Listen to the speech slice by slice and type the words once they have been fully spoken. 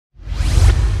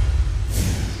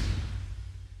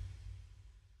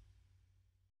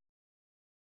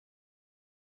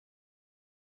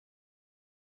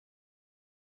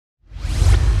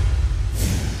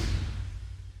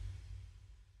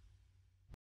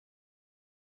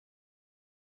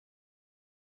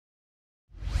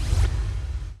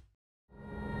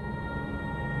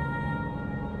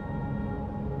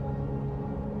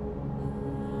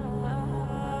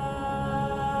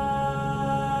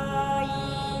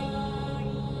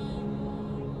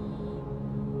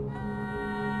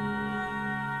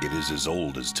It is as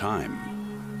old as time.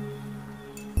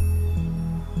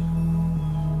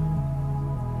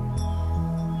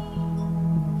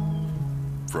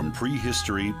 From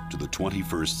prehistory to the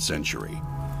 21st century,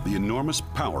 the enormous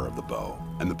power of the bow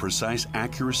and the precise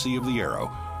accuracy of the arrow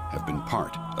have been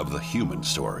part of the human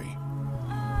story.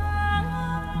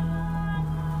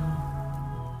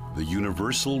 The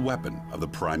universal weapon of the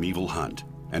primeval hunt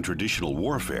and traditional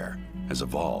warfare has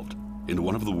evolved into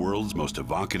one of the world's most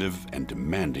evocative and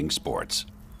demanding sports: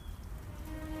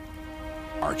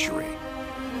 archery.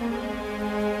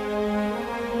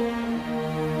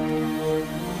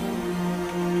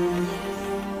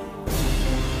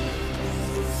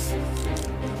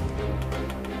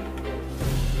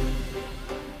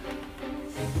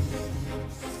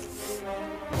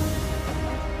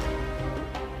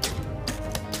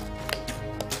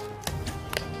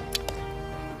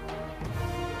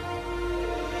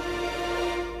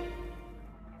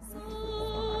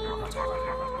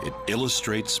 It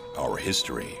illustrates our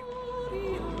history.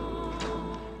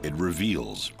 It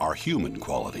reveals our human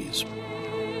qualities.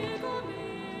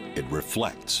 It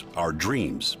reflects our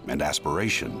dreams and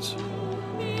aspirations.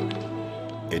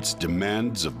 Its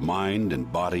demands of mind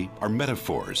and body are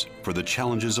metaphors for the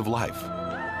challenges of life.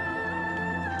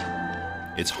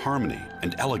 Its harmony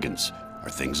and elegance are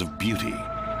things of beauty.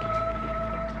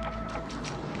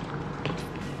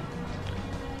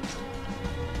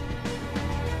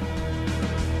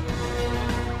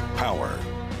 Power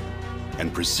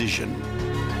and precision,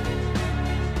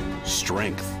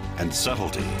 strength and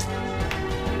subtlety,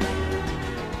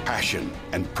 passion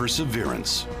and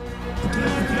perseverance,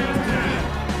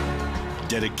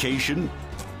 dedication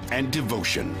and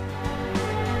devotion,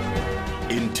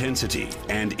 intensity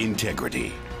and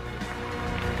integrity.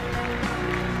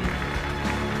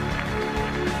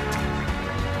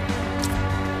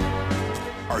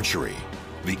 Archery,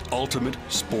 the ultimate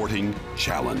sporting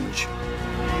challenge.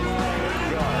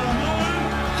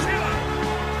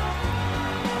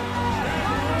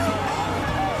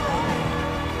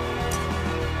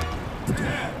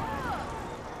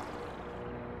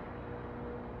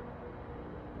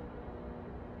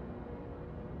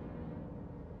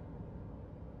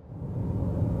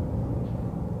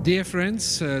 Dear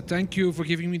friends, thank you for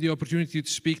giving me the opportunity to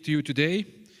speak to you today.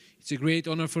 It's a great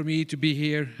honor for me to be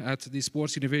here at the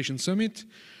Sports Innovation Summit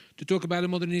to talk about the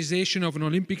modernization of an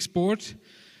Olympic sport,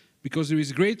 because there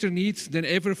is greater need than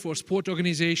ever for sport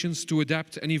organizations to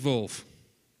adapt and evolve.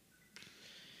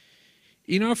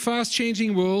 In our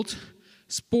fast-changing world,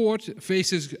 sport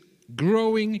faces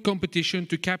growing competition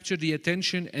to capture the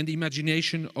attention and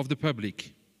imagination of the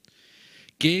public.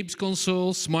 Games,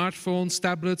 consoles, smartphones,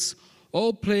 tablets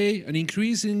all play an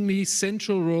increasingly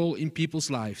central role in people's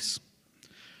lives.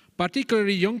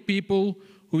 Particularly young people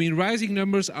who in rising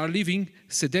numbers are living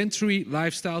sedentary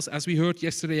lifestyles, as we heard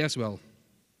yesterday as well.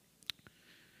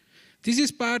 This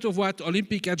is part of what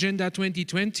Olympic Agenda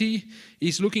 2020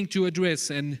 is looking to address,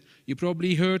 and you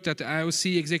probably heard that the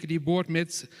IOC Executive Board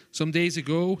met some days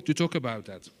ago to talk about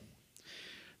that.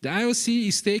 The IOC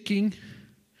is taking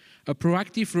a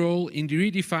proactive role in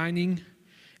redefining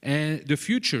the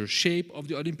future shape of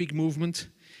the Olympic movement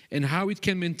and how it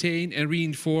can maintain and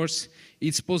reinforce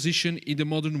its position in the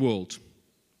modern world.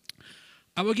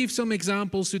 I will give some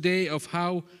examples today of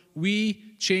how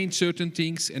we changed certain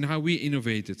things and how we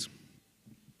innovated.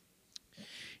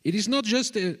 It is not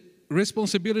just the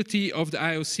responsibility of the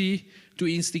IOC to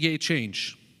instigate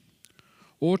change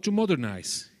or to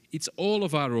modernize. It's all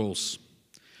of our roles.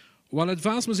 While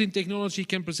advancements in technology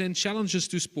can present challenges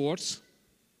to sports,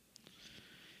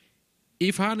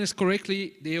 if harnessed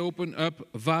correctly, they open up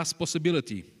vast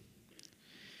possibility.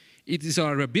 It is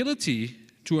our ability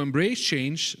to embrace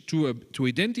change, to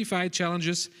identify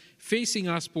challenges facing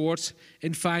our sports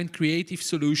and find creative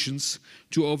solutions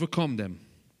to overcome them.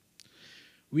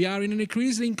 We are in an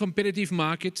increasingly competitive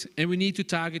market and we need to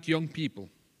target young people.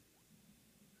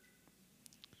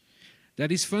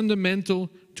 That is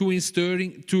fundamental to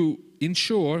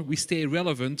ensure we stay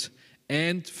relevant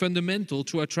and fundamental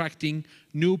to attracting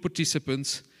new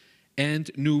participants and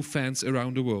new fans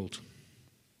around the world.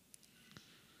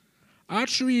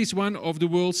 Archery is one of the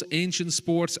world's ancient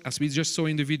sports, as we just saw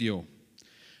in the video.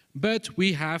 But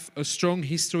we have a strong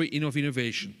history of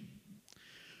innovation.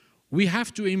 We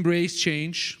have to embrace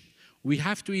change, we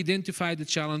have to identify the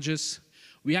challenges,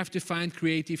 we have to find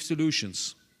creative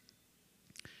solutions.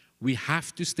 We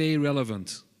have to stay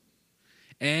relevant.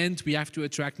 And we have to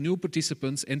attract new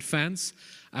participants and fans,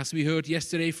 as we heard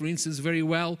yesterday, for instance, very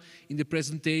well in the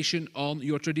presentation on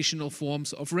your traditional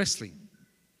forms of wrestling.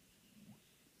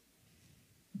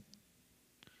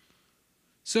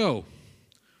 So,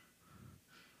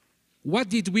 What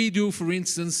did we do, for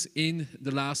instance, in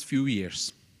the last few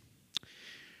years?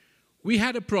 We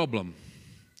had a problem.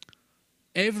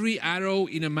 Every arrow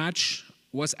in a match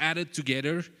was added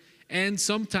together, and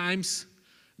sometimes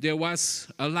there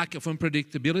was a lack of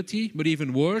unpredictability, but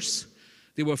even worse,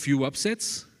 there were few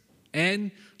upsets,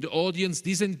 and the audience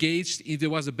disengaged if there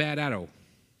was a bad arrow.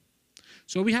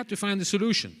 So we had to find a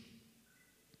solution.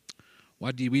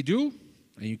 What did we do?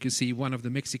 And you can see one of the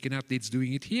Mexican athletes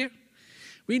doing it here.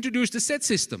 We introduced the set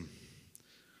system.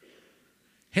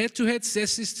 Head-to-head set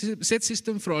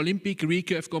system for Olympic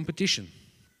recurve competition.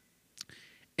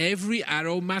 Every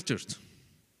arrow mattered,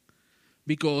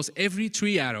 because every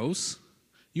 3 arrows,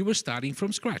 you were starting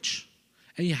from scratch,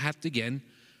 and you had to again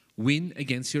win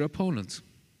against your opponent.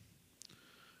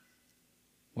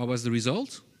 What was the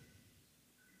result?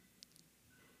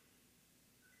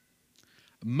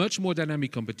 Much more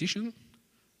dynamic competition,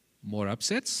 more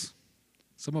upsets.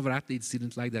 Some of our athletes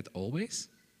didn't like that always.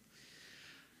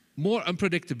 More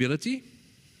unpredictability,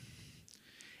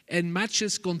 and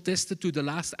matches contested to the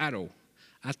last arrow.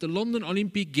 At the London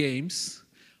Olympic Games,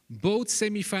 both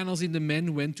semi-finals in the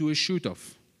men went to a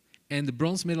shoot-off, and the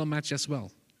bronze medal match as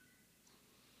well.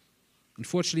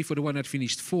 Unfortunately for the one that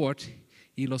finished 4th,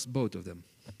 he lost both of them.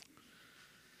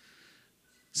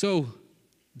 So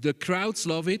the crowds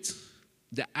love it,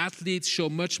 the athletes show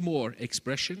much more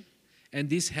expression, and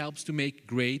this helps to make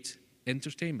great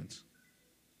entertainment.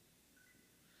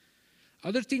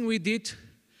 Other thing we did,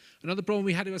 another problem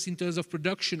we had was in terms of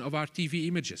production of our TV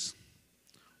images.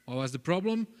 What was the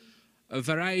problem? A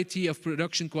variety of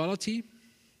production quality,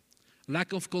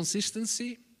 lack of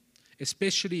consistency,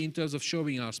 especially in terms of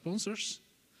showing our sponsors,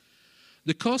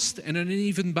 the cost and an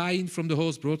uneven buy-in from the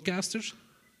host broadcasters,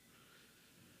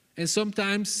 and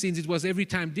sometimes, since it was every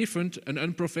time different, an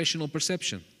unprofessional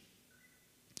perception.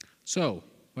 So,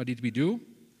 what did we do?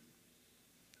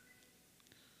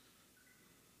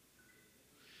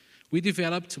 We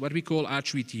developed what we call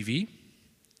Archery TV,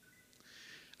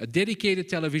 a dedicated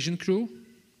television crew,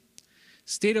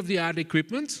 state-of-the-art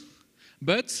equipment,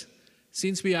 but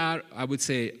since we are, I would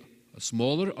say, a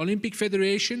smaller Olympic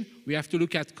federation, we have to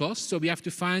look at costs, so we have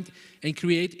to find and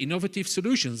create innovative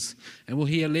solutions. And we'll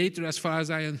hear later, as far as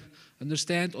I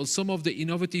understand, on some of the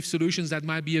innovative solutions that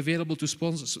might be available to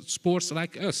sports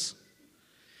like us.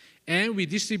 And we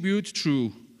distribute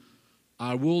through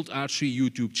our World Archery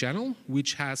YouTube channel,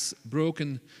 which has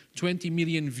broken 20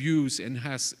 million views and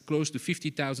has close to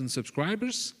 50,000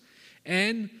 subscribers,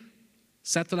 and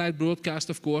satellite broadcast,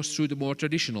 of course, through the more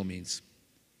traditional means.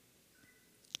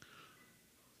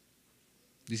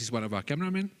 This is one of our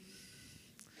cameramen.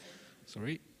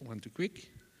 Sorry, one too quick.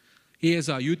 Here's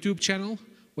our YouTube channel,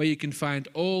 where you can find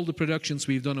all the productions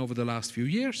we've done over the last few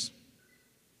years,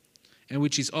 and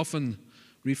which is often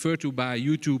referred to by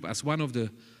YouTube as one of the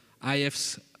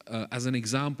IFs as an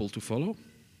example to follow.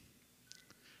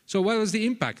 So what was the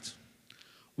impact?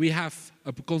 We have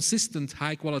a consistent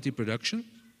high-quality production,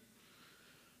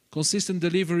 consistent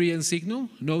delivery and signal,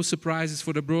 no surprises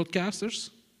for the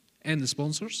broadcasters and the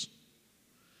sponsors.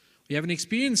 We have an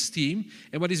experienced team,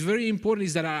 and what is very important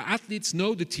is that our athletes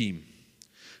know the team.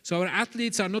 So our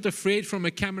athletes are not afraid from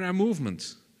a camera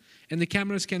movement, and the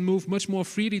cameras can move much more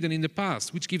freely than in the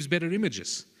past, which gives better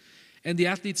images. And the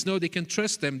athletes know they can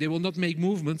trust them. They will not make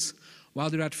movements while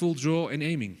they're at full draw and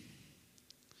aiming.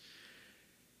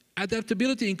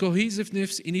 Adaptability and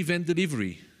cohesiveness in event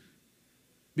delivery,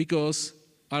 because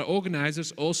our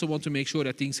organizers also want to make sure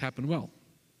that things happen well.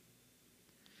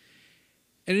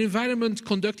 An environment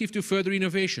conducive to further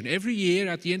innovation. Every year,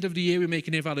 at the end of the year, we make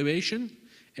an evaluation,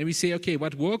 and we say, okay,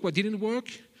 what worked, what didn't work,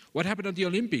 what happened at the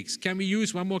Olympics? Can we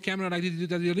use one more camera like they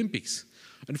did at the Olympics?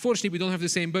 Unfortunately, we don't have the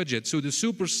same budget, so the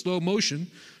super slow motion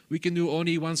we can do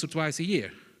only once or twice a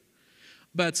year.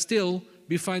 But still,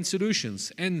 we find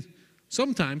solutions, and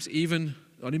sometimes even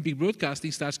Olympic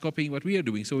broadcasting starts copying what we are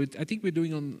doing, so I think we're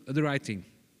doing on the right thing.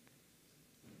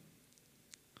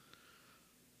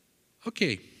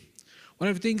 Okay, one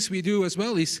of the things we do as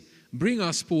well is bring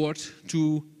our sport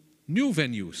to new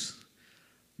venues.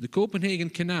 The Copenhagen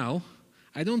Canal,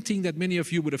 I don't think that many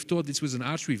of you would have thought this was an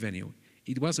archery venue.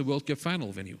 It was a World Cup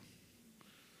final venue.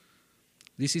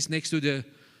 This is next to the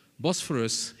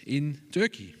Bosphorus in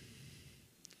Turkey.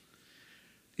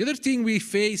 The other thing we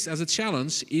face as a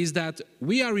challenge is that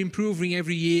we are improving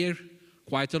every year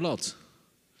quite a lot.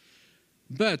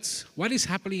 But what is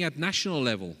happening at national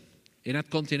level and at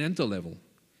continental level?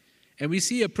 And we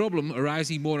see a problem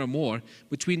arising more and more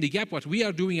between the gap, what we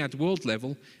are doing at world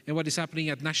level, and what is happening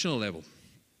at national level.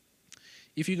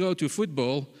 If you go to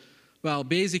football, well,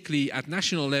 basically at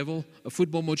national level, a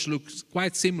football match looks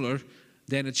quite similar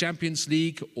than a Champions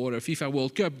League or a FIFA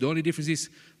World Cup. The only difference is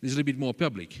there's a little bit more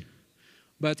public.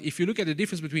 But if you look at the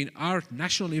difference between our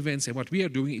national events and what we are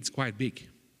doing, it's quite big.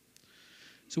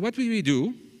 So what we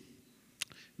do,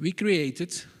 we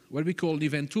created what we call an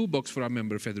event toolbox for our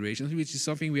member federations, which is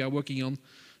something we are working on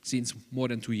since more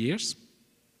than 2 years.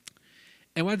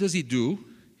 And what does it do?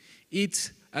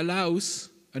 It allows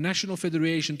a national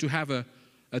federation to have a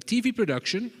TV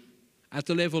production at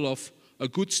the level of a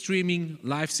good streaming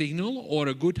live signal or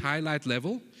a good highlight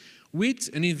level with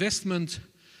an investment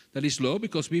that is low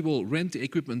because we will rent the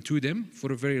equipment to them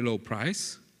for a very low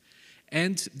price.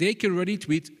 And they can run it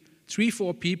with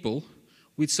 3-4 people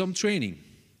with some training.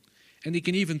 And they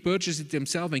can even purchase it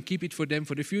themselves and keep it for them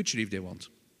for the future if they want.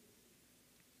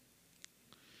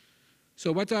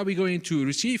 So what are we going to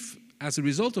receive as a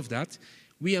result of that?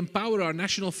 We empower our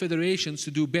national federations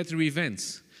to do better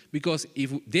events. Because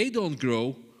if they don't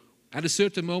grow, at a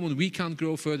certain moment we can't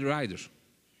grow further either.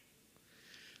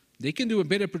 They can do a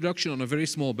better production on a very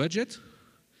small budget,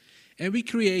 and we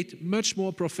create much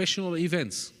more professional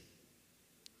events.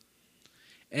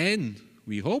 And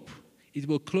we hope it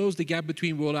will close the gap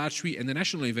between World Archery and the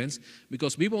national events,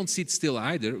 because we won't sit still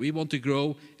either. We want to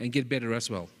grow and get better as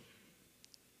well.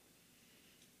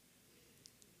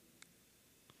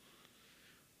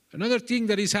 Another thing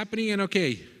that is happening, and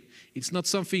okay, it's not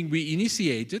something we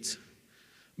initiated,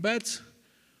 but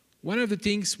one of the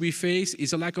things we face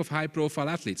is a lack of high-profile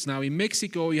athletes. Now, in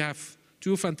Mexico, you have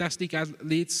 2 fantastic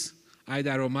athletes,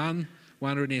 Aida Roman,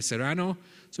 Juan René Serrano.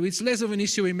 So it's less of an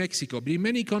issue in Mexico. But in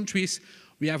many countries,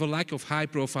 we have a lack of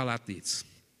high-profile athletes.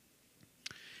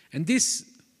 And this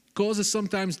causes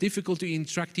sometimes difficulty in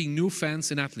attracting new fans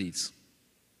and athletes.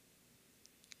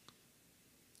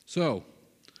 So,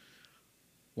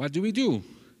 what do?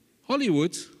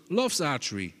 Hollywood loves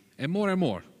archery, and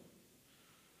more.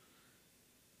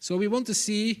 So we want to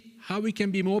see how we can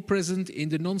be more present in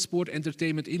the non-sport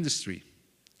entertainment industry.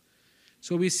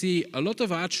 So we see a lot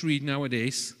of archery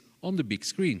nowadays on the big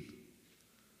screen.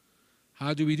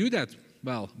 How do we do that?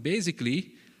 Well,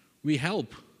 basically, we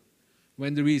help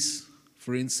when there is,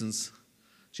 for instance,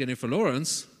 Jennifer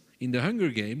Lawrence in the Hunger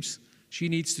Games. She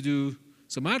needs to do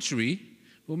some archery.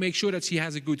 We'll make sure that she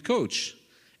has a good coach.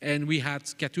 And we had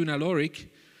Katuna Lorik,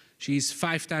 she's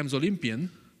 5 times Olympian,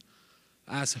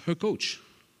 as her coach.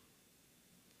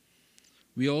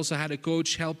 We also had a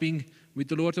coach helping with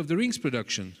the Lord of the Rings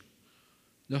production,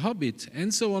 The Hobbit,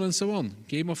 and so on and so on.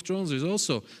 Game of Thrones is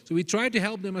also. So we tried to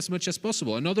help them as much as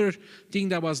possible. Another thing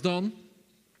that was done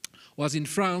was in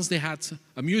France, they had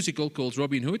a musical called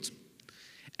Robin Hood,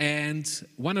 and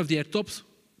one of their top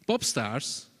pop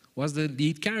stars was the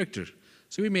lead character.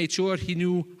 So we made sure he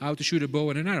knew how to shoot a bow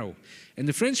and an arrow. And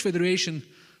the French Federation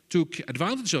took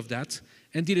advantage of that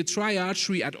and did a try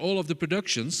archery at all of the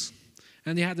productions.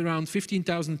 And they had around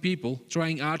 15,000 people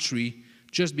trying archery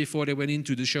just before they went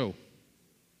into the show.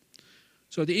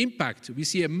 So the impact, we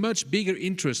see a much bigger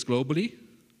interest globally.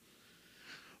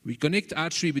 We connect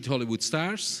archery with Hollywood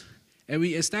stars, and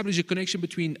we establish a connection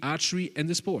between archery and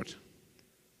the sport.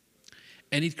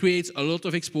 And it creates a lot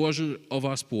of exposure of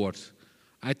our sport.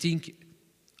 I think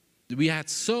we had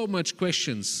so much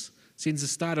questions since the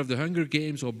start of the Hunger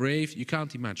Games or Brave, you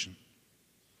can't imagine.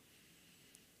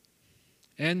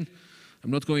 And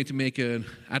I'm not going to make an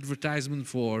advertisement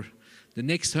for the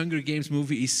next Hunger Games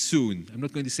movie is soon. I'm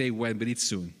not going to say when, but it's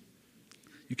soon.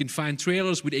 You can find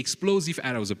trailers with explosive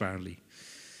arrows, apparently.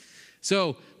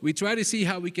 So we try to see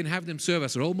how we can have them serve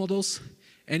as role models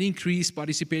and increase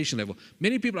participation level.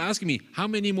 Many people are asking me, how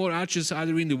many more archers are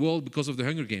there in the world because of the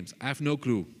Hunger Games? I have no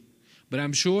clue. But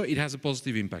I'm sure it has a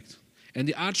positive impact. And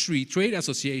the archery trade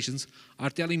associations are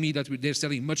telling me that they're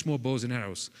selling much more bows and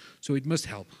arrows. So it must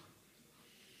help.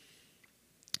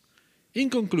 In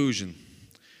conclusion,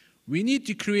 we need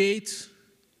to create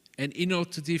an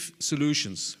innovative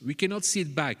solutions. We cannot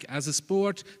sit back. As a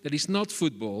sport that is not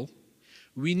football,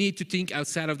 we need to think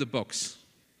outside of the box.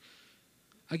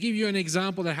 I'll give you an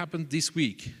example that happened this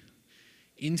week.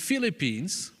 In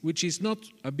Philippines, which is not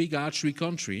a big archery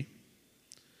country,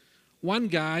 one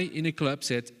guy in a club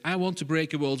said, I want to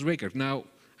break a world record. Now,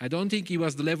 I don't think he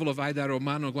was the level of Aida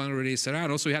Roman or Juan René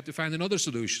Serrano, so he had to find another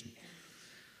solution.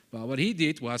 Well, what he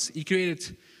did was he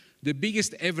created the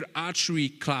biggest ever archery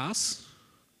class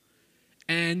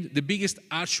and the biggest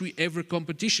archery ever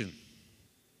competition.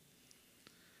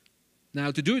 Now,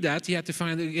 to do that, he had to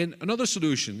find again another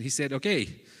solution. He said,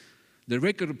 okay, the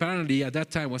record apparently at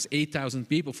that time was 8,000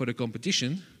 people for the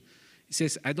competition. He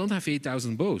says, I don't have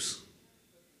 8,000 bows.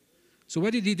 So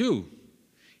what did he do?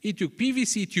 He took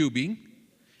PVC tubing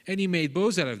and he made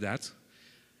bows out of that.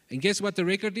 And guess what the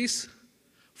record is?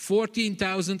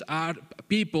 14,000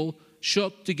 people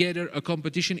shot together a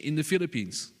competition in the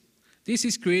Philippines. This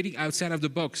is creating outside of the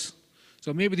box.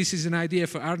 So maybe this is an idea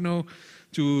for Arno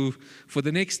for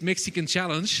the next Mexican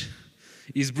challenge,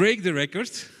 is break the record,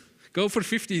 go for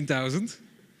 15,000,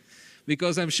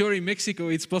 because I'm sure in Mexico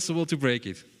it's possible to break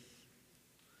it.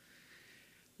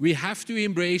 We have to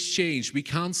embrace change. We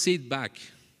can't sit back.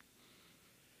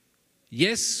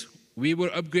 Yes, we were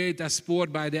upgraded as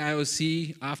sport by the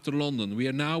IOC after London. We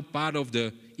are now part of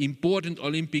the important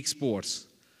Olympic sports.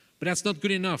 But that's not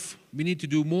good enough. We need to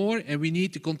do more, and we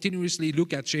need to continuously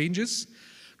look at changes,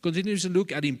 continuously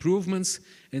look at improvements,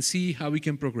 and see how we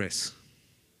can progress.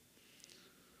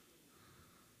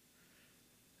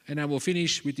 And I will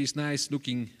finish with this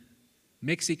nice-looking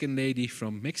Mexican lady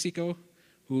from Mexico,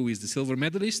 who is the silver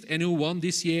medalist and who won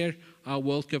this year our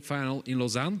World Cup final in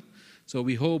Lausanne. So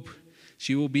we hope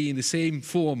she will be in the same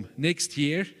form next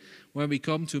year when we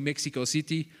come to Mexico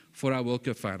City for our World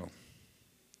Cup final.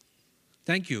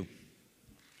 Thank you.